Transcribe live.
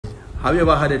Have you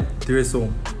ever had a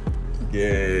threesome?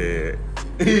 Yeah.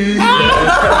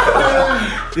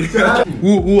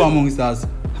 Who amongst us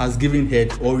has given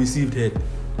head or received head?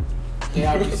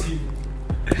 Yeah, I've received.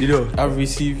 You know, I've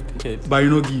received head. but you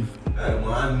don't give.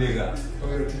 Man, nigga.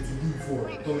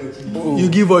 You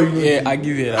give or you don't? Yeah, I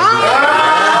give it.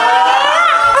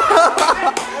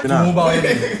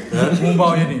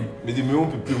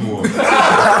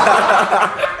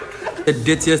 The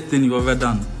dirtiest thing you've ever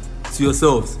done to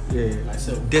yourselves? Yeah,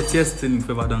 myself. Dirtiest thing you've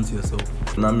ever done to yourself?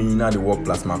 I mean, now the work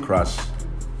plus my crash.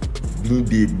 Being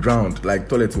the ground, like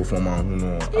toilet for man who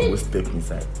know I will step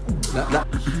inside.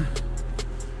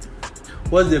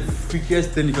 What's the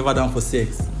freakiest thing you've ever done for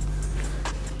sex?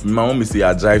 My mom say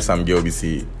I drive some girl be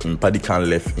say in paddy can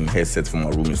left in headset from my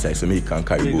room inside, so me he can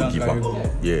carry go give her.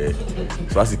 Yeah.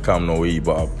 So as he come now way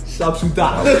up. Sharp shooter.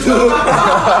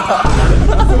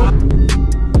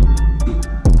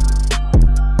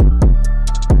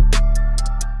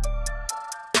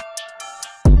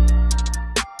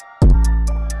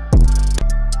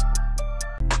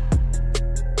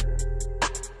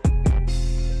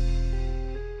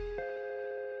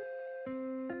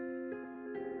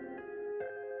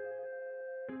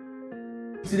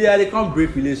 Today I can't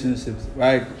break relationships,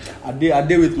 right? I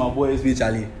did with my boys, with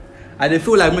Charlie. I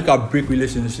feel like make a break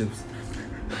relationships.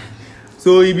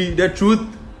 So it be the truth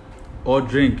or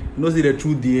drink. You know, see the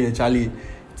truth there, Charlie.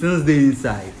 Since they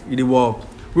inside, it walk.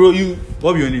 Bro,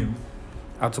 what be your name?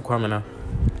 Atukwamena.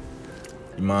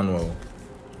 Emmanuel.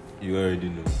 You already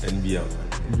know. NBA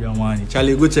man.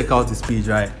 Charlie, go check out his page,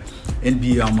 right?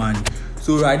 NBA man.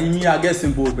 So right in me, I get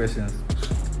simple questions.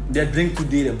 They drink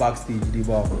today, the backstage, they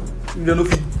walk. You don't know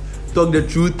if you talk the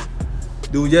truth,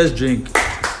 they will just drink.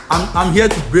 I'm here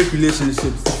to break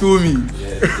relationships. You feel me?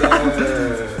 Yes.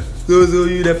 So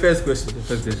you the first question.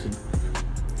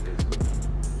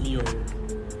 Me or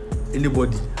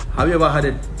anybody? Have you ever had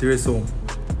a threesome?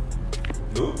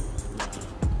 No.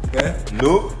 Yeah?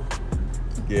 No.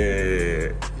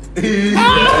 Yeah.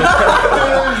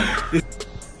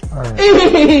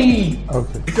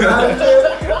 Okay.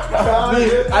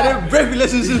 I didn't break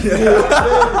relationships. Yeah,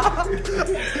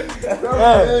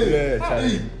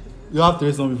 Charlie. You have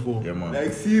threesome before? Yeah, man.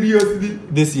 Like seriously?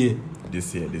 This year?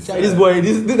 This year. This boy,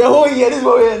 the whole year, this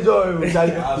boy will enjoy.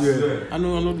 Charlie. I swear. I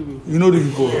know do. You know this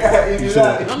before?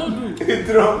 I know do.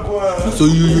 So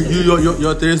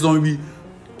your threesome will be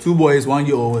 2 boys, 1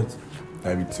 girl or what?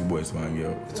 I be 2 boys, 1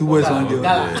 girl. 2 boys, 1 girl.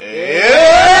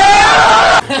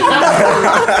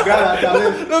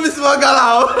 No, Miss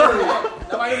Magala.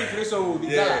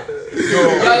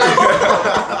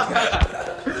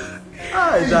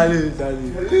 Charlie.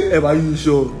 Hey, are you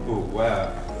sure? Oh,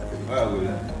 wow. Wow,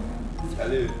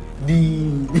 Charlie.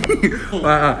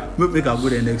 Make I go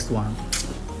to the next one.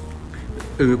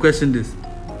 Okay, question this.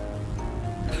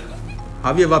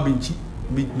 Have you ever been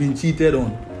cheated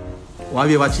on? Or have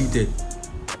you ever cheated?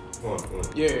 On.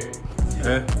 Yeah.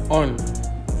 On.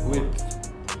 With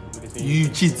You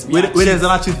cheat. Where there's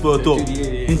another cheat for a top.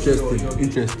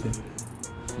 Interesting.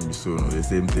 So no, the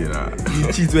same thing.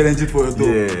 You cheat when you cheat for a top.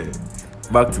 Yeah.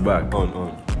 Back to back. On.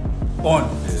 On.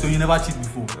 So you never cheat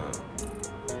before.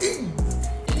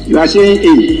 You are saying A.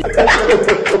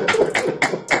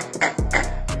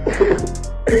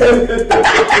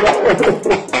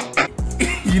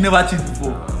 You never cheat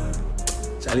before.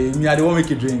 Charlie, me I don't want to make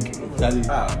you drink. Charlie.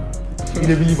 You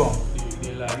don't believe on.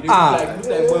 Nah,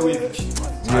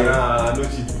 no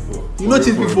cheat before. You not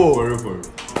cheat before. For real.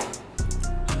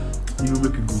 You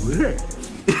make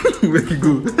it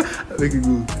good. Make it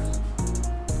good.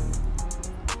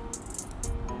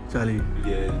 Charlie.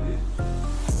 Yeah.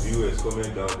 Viewers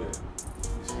comment down there.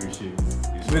 Description.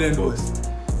 Where them boys?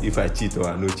 If I cheat or I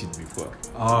no cheat before.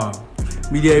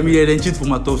 Me then cheat for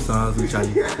my top stars, so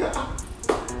Charlie.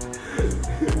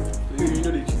 You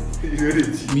know they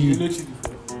cheat. Me. You know cheat before.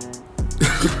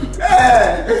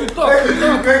 Hey,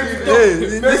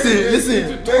 Listen.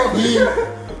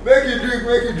 Make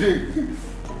it drink.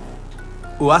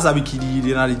 Oh, as I be kidding,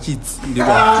 they not the cheat. They go.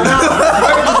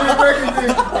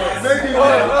 Make it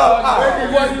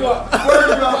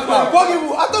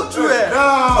I talk true.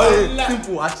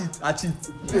 Simple. I cheat.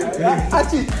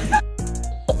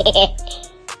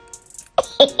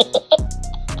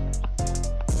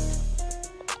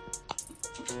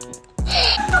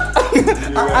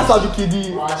 As I be kidding,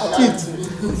 I cheat.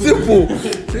 Simple.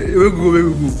 We go.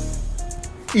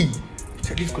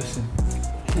 Check this question.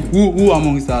 Who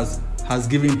amongst us has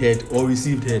given head or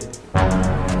received head?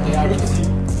 Yeah, I've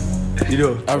received. You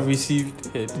know, I've received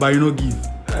head. but you don't give.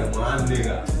 Man,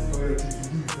 nigga.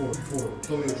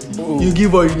 You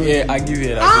give or you don't? Yeah, I give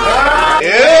it.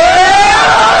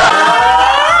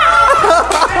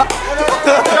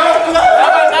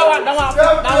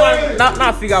 Now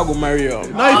I figure I go marry her. Now you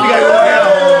think I go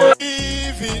marry?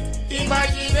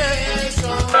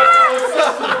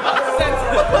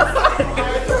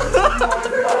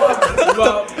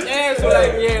 But yeah, so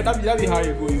like yeah, that be how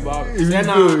you go.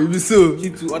 It be so.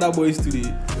 Keep to other boys today.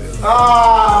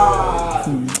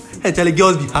 Hey, tell the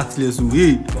girls be heartless. So,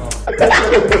 hey.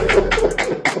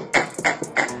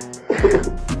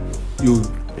 Yo,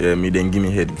 Yeah, me then give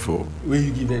me head before. where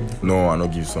you give it? No, I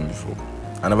not give some before.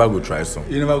 I never go try some.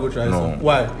 You never go try No. some.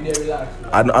 Why? Yeah, relax.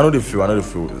 I know the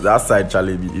feel. That side,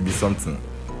 Charlie, it be something.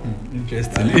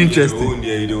 Interesting. Interesting.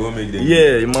 Yeah, you don't want to make them.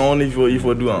 Yeah, my own if you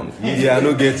do them. Yeah, I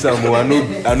no get some. I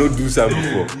no do some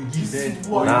before.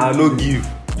 Nah, I no give.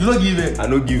 You don't give it. I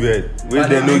no give it. Wait, But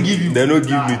they they no give give you. you. They no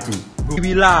give me too. You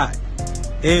be lie.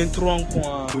 Ain't wrong. You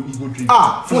go drink.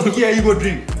 Ah, fuck yeah, you go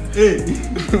drink. Hey.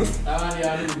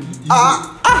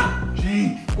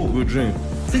 Drink. Oh, Go drink.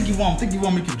 take it one,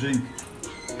 make it drink.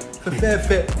 Fair.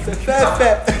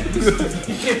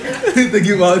 Take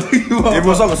it one. Hey,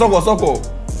 bro, suck.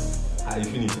 Ah, you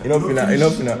finish. Enough.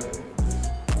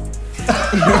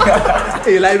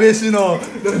 Hey, libation on.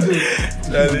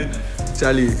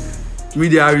 Charlie.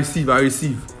 Media, I receive.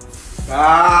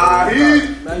 Ah, he.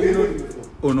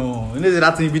 Oh no, you know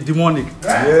that thing be demonic. No,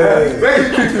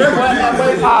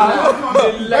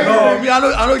 me, I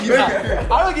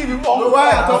don't give him all. Why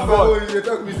I talk about you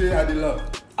talk me say I dey love.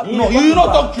 No, you not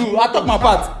talk true. I talk my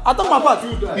part.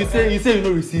 You say you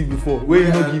no receive before. Where you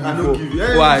no give I no give. before.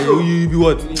 Yeah, Why? so- You be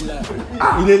what?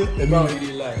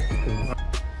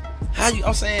 How you?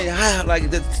 I'm saying, how? Like,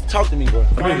 talk to me, bro.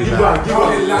 Give am.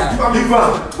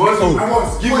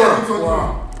 Boss, give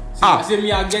am. I say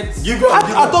me, I get. Give am.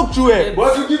 I talk true.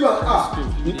 Boss, you give am. Ah.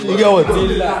 You get what?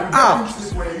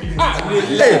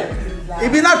 Hey,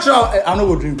 if it's natural, I no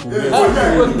go drink. Take.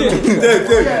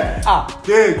 How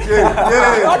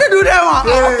they do that, man?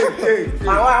 Take. I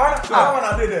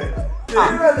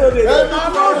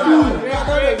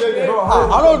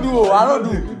don't do. I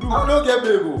no get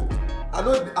baby. I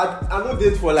no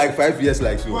date for like 5 years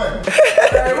like so.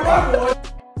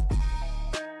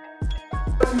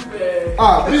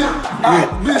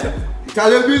 Please.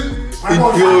 Charlie, please.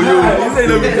 Yo.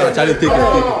 Charlie, take it.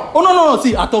 Oh no.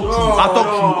 See, I talk true.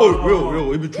 Oh,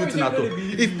 real. It be true thing I talk.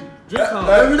 If We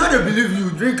know they believe you.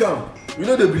 Drink am. We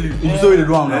know they believe you. you so they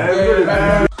do am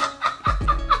now.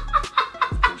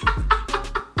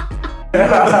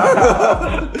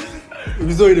 If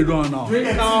you so they do am now.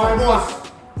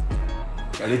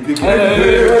 Charlie, take it.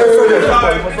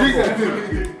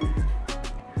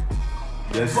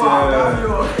 Yes,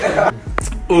 sir.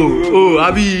 Oh,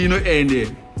 I be you know end there.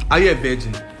 Are you a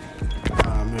virgin?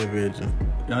 I'm a virgin.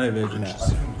 You're not a virgin.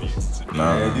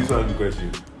 Nah. Yeah, this one the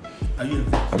question. Are you a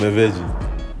virgin? I'm a virgin.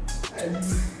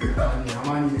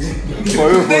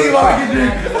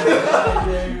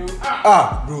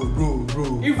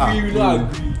 Bro. If you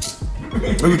not agree,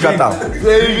 Make we cut out.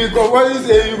 Say if you come, what you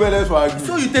say you better for agree.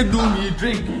 So you take do me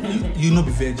drink, you no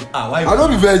be virgin. Why? I no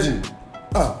be virgin.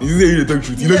 You say you dey talk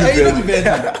truth. You know Yeah, you no the be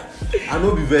virgin. I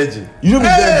no be virgin. You know the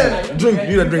virgin. Drink.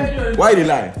 You the drink. Why they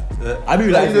lie? I be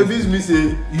Like like the beast me say.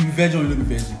 You be virgin or you no be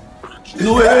virgin?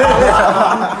 No way.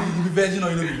 You be virgin or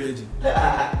you no be virgin?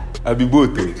 I be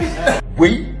both.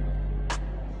 Wait.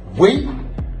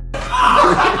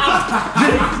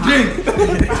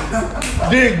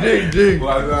 Drink.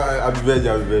 Well, I be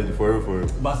virgin. For real.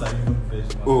 Basta, you no be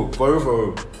virgin. Oh, for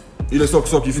real. you the suck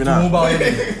if you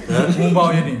Mumba now.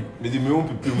 wedding. Me di me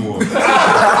won't pipi more.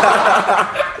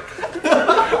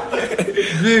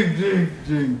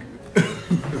 Drink.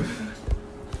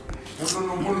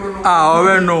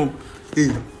 Alright no. Hey,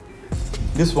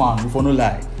 this one, if I no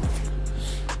lie.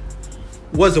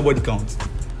 What's the body count?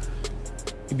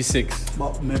 it be 6.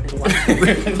 Oh,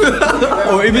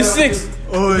 Oh, it be 6.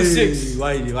 Oh, Be 6.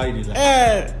 Why you lie?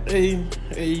 Hey.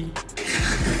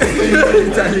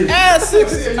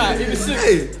 6. It be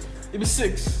 6. It be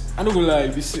 6. I don't go lie,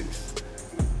 it be 6.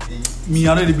 Me,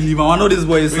 I know they believe. I know this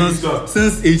boy is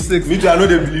since age 6. Me too, I know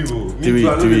they believe. Oh. Me too,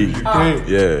 I know they Three. believe.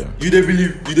 Yeah. You they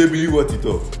believe what he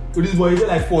talk. This boy is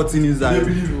like 14 inside. You dey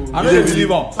believe. I know they believe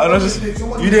him. I don't just.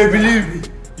 You they believe.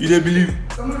 You they believe. You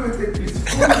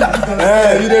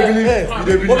they believe.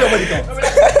 What your body count?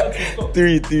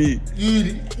 3.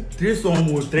 You 3 some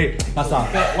more 3. That's all.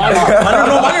 Why? I don't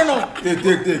know.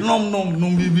 Take. No,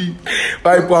 baby.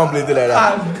 5 pound plate like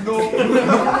that. No.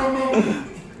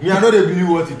 Me, I know they believe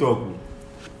what he talk.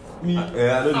 Me, I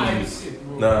know they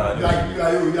believe. Nah.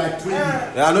 Like 20. I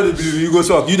know they believe. You go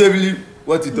suck. You they believe.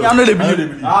 What you I talk? know they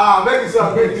believe. Ah, make it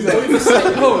so, make it so.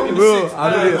 No,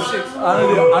 I know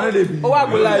they believe. Oh, I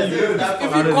go lie.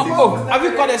 If you call, have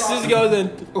you called the 6 girls and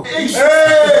Hey!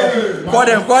 Call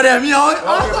them, yo.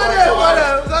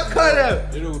 Call them.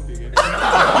 you know,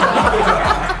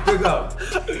 Pick up.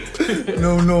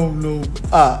 No.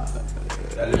 Ah,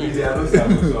 Let me say, I don't say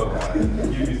I'm a soccer.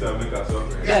 Give me some, make a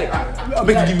soccer.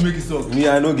 make it so. Me,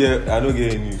 I don't get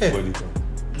any body count.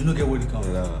 You don't get what it comes.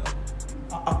 Nah.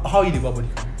 How you the body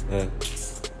count? Eh.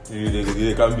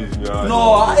 They can't beat me.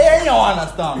 No, I don't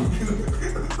understand.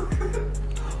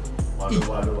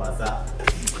 What's that?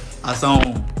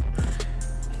 Asan,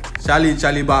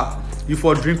 Charlie, but you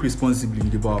for drink responsibly in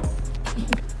the bar.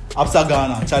 After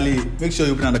Ghana, Charlie, make sure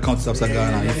you open an account to After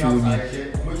Ghana. You feel me?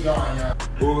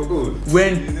 Oh.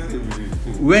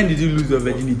 When did you lose your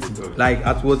virginity? Like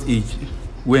at what age?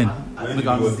 When? When did you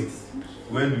go?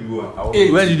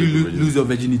 When did you lose your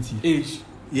virginity? age.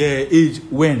 Yeah, age.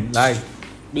 When? Like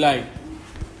Be like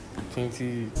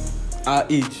 20. Our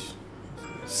age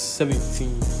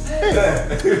 17.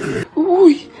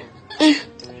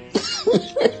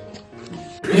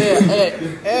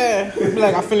 Be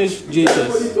like I finished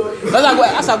JHS.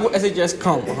 That's I go SHS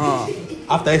come.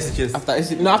 after SHS. After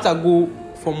I go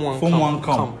Form 1. Form 1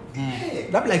 come.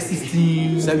 That be like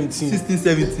 16, 17. 16,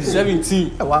 17.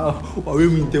 17. Wow, we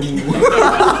mean temu.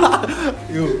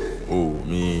 Yo, Oh,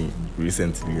 me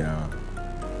recently,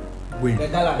 when?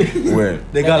 when?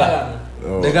 The gala.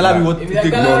 Oh, The gala be what? If Take the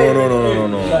gala-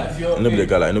 No.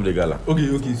 I know the gala.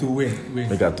 Okay. So when?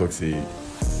 Make I talk say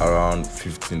around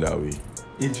 15 that way.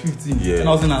 Age 15. Yeah. And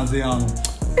I was in say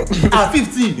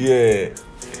 15. Yeah.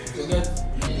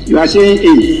 You are saying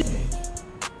age.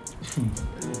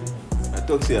 I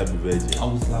talk say I be virgin. I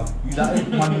was like, you that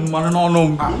man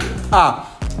no.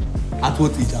 At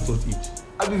what age?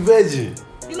 I be virgin.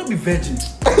 You not be virgin.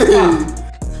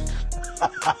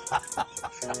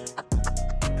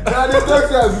 Nah, they talk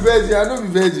say I be virgin. I don't be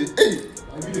virgin. Hey.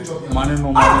 Man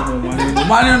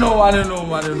no.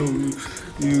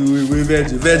 You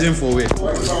virgin for where?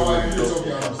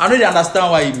 I don't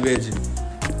understand why you be virgin.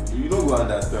 You don't go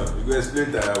understand. You go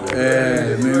explain that.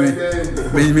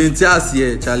 Me tell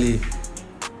here, Charlie.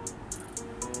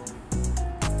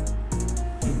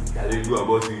 I do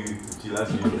about to chill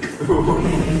last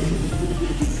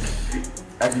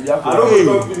I I don't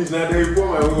go finish now. They pour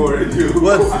my own already.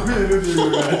 What?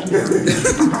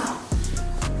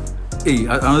 Hey,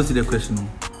 I don't see the question.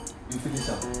 You finish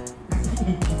up.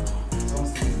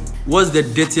 What's the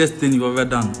dirtiest thing you've ever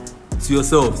done to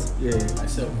yourselves? Yeah,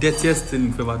 myself. Dirtiest thing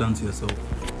you've ever done to yourself?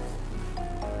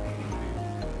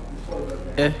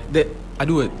 I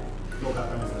do it.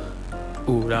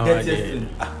 Oh, that one. Dirtiest thing.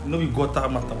 No, we got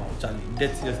that matter, Charlie.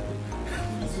 Dirtiest thing.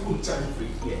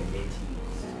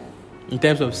 In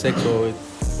terms of sex or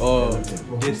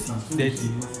Dirty.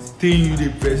 Thing you dey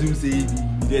presume say you be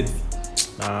dirty.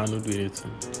 nah, I don't do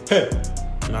anything. Hey.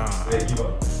 Nah. Hey, give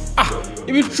up.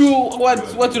 If it's true, what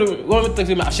you want me to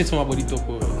say? I shit for my body top.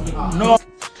 No.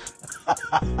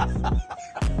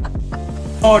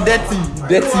 Oh, dirty.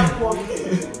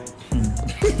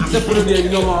 Just put it there, you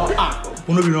know,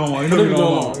 You no be normal.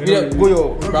 Yeah, go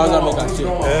your browser make us see.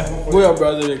 Go your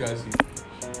browser make us see.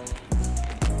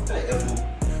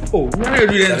 Oh, we don't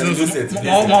do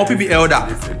that. My people elder.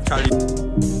 Charlie.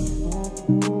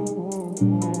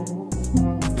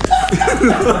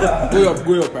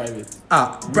 Go your private.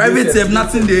 Private have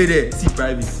nothing there. See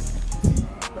private.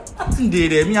 Nothing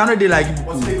there. Me, I know they like you.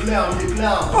 The clown.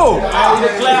 Oh, I don't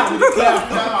think I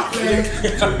do anything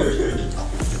like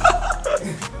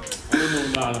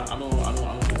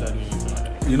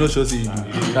that. you know, sure see.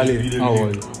 Charlie, how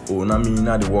are you? Oh, now me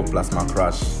now the work plus my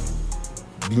crash.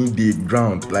 Being the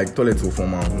ground like toilet for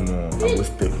my I was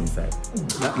step inside.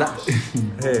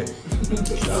 Hey.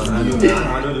 I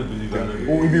know they believe.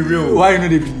 Oh, it be real. Why you know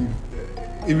they believe?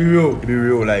 It be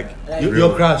real. Like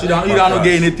Your crash. You don't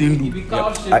get anything do.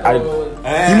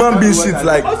 human being shit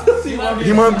like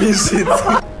human being shit.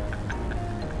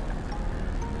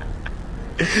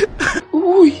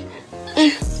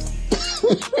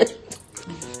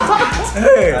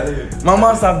 Hey, my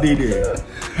man's have day there.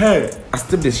 Hey, I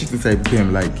step the shit inside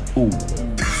them like, oh. So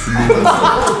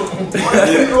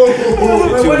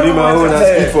leave my own and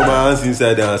speak for my hands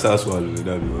inside the answer swallow.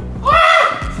 That be one.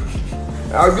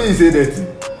 I'll be say that.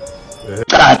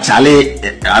 Charlie,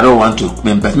 I don't want to.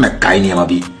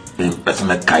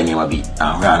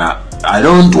 I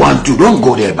don't want to. Don't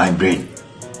go there, my brain.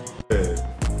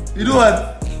 You know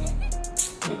what?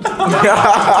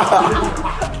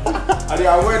 I dey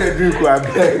avoid the drink.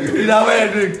 You know where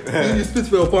I drink. You spit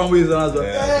for your palm ways and as well.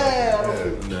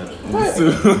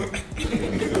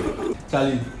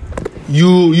 Charlie,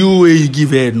 you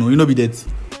give head, no, you no be dirty.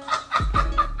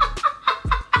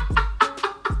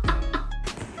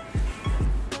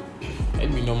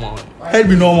 Head be normal. Head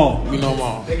be normal. Be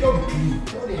normal.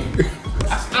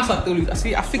 As I told you,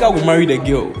 I think I will marry the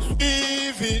girls.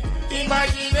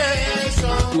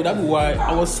 So that be why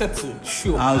I was setting.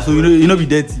 Sure. So you know be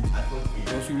dirty.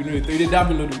 So you know that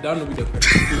be the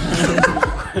question.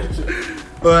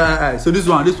 Alright. So this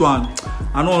one,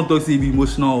 I don't want to talk to you be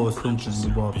emotional or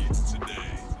something, but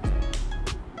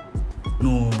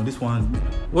no, this one.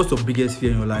 What's your biggest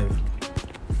fear in your life?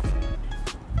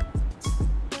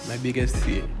 My biggest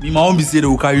fear. Me, my own be say they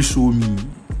will carry show me.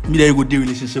 Me that you go do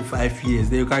relationship 5 years,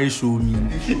 they will carry show me.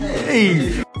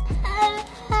 Hey.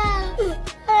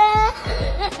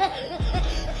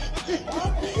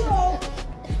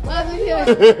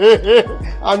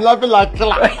 I'm laughing like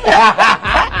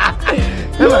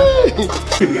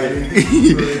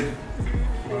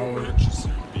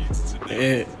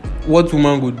What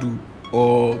woman go do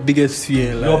or biggest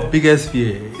fear? Like, Your biggest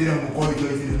fear.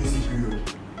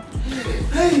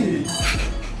 Hey.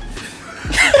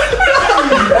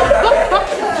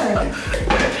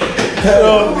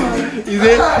 He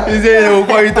said they will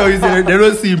call it out. He said they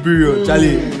don't see period,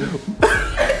 Charlie.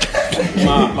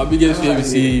 my biggest fear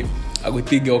is say I go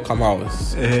take girl come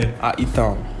house. I eat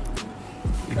town.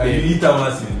 You eat a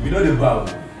massive. We know the bag.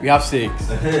 We have sex.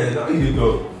 Now you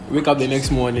go. Wake up the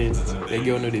next morning, the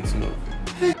girl know they know.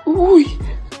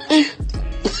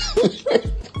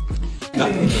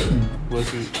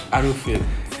 I don't feel.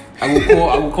 I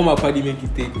will call my party make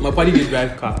it take. My party they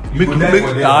drive car. Make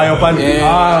your party.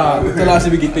 Yeah. Tell us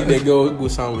if we can take the girl go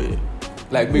somewhere.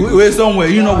 Like wait somewhere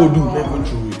you not go do.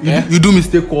 You do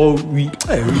mistake or we.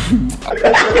 I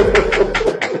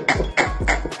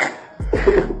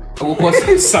will cause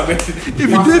if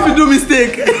you do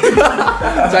mistake.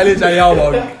 Charlie, how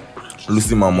about it?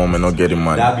 Losing my mom and not getting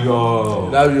money. That be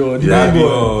all. Yeah,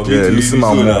 losing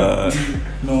my mom.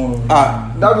 No.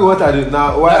 That be what I did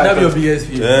now. Why? That be your biggest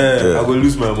fear. Yeah, I go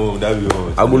lose my mom. That be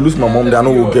all. I go lose my mom, then I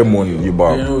no go get money.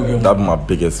 That be my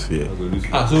biggest fear.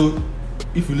 So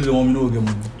if you lose your mom, you no go get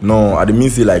money. No, I mean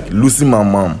say like losing my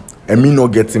mom and me not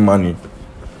getting money.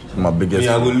 My biggest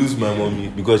I fear. go lose my mommy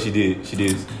because she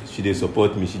dey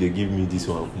support me. She dey give me this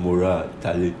one morale,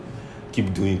 talent.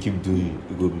 Keep doing. It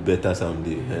will be better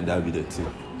someday, and that be the thing.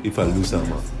 If I lose her,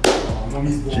 man.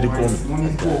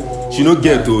 She no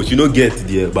get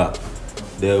there, but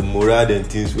the morale and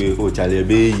things where Charlie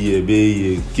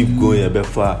be keep going a bit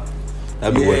far.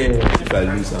 That be what if I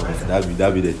lose her,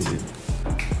 that be the thing.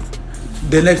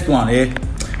 The next one,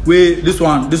 wait, this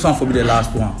one for me the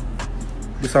last one.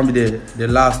 This one be the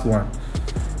last one.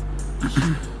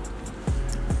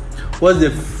 What's the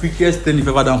freakiest thing you've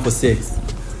ever done for sex?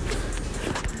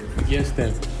 Yes,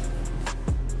 then.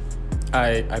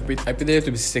 I pretended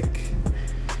to be sick.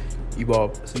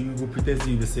 Ibob. So you go pretend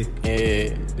to be sick.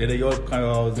 Then your kind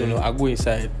of no, I go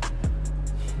inside.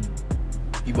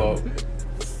 Ibob.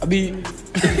 I mean.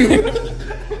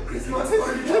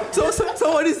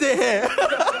 Somebody say hey.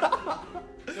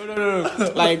 No.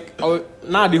 Like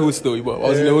now the hostel, Ibob. I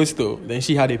was in the hostel. Then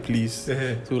she had a police,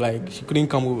 so like she couldn't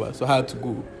come over, so I had to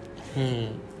go.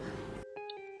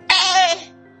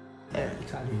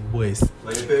 Boys.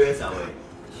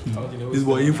 This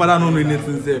boy, your father don't know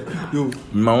anything. Yo.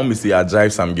 My mom say I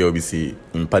drive some girl be say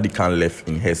in paddy can left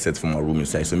in headset from my room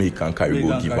inside, so me he can carry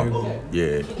go give her.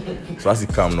 Yeah. So as he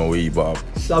come no way, but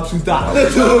Sharp shooter.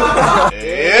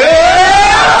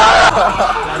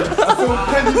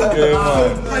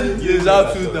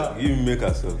 Sharp shooter. Give me make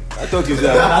herself. I thought you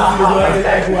said.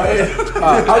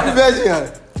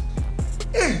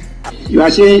 You are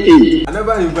saying A. I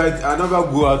never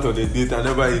go out on a date. I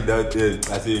never invite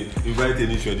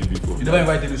any shorty before. You never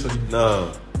invite any shorty?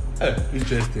 No.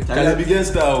 Interesting. I be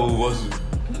gangster who was.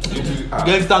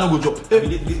 Gangster no go job.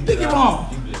 Take him on.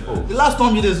 The last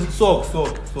time you did sock.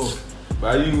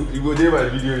 But you go there my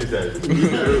video inside.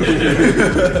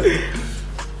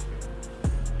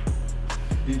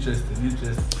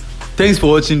 Interesting. Thanks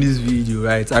for watching this video,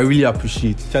 right? I really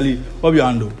appreciate it. Charlie, what be your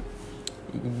handle?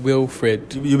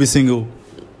 Wilfred. You be single?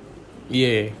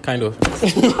 Yeah, kind of.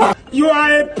 You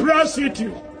are a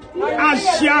prostitute.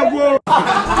 Ashawo.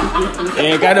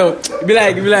 Yeah, kind of. Be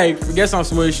like, we get some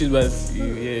small issues, but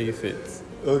you fit.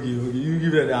 Okay. You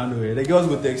give it the handle. The girls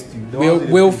go text you.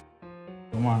 Wilfred.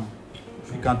 Come on.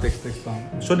 If you can't text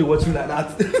them. Sure they watch you like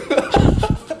that.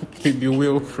 Be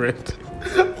Wilfred.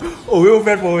 Oh,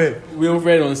 Wilfred for where?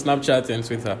 Wilfred on Snapchat and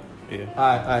Twitter. Yeah.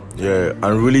 Alright. yeah,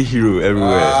 unruly hero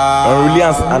everywhere. Unruly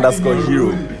underscore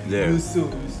hero. Yeah. You so,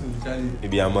 Charlie.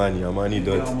 Maybe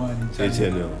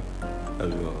Amani.HNL.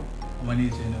 Amani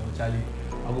channel, Charlie.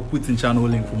 I will put in channel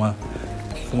link for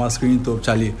my screen top,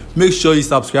 Charlie. Make sure you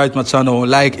subscribe to my channel,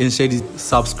 like and share this.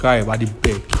 Subscribe at the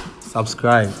back.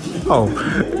 Subscribe. Oh,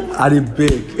 at the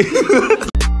back.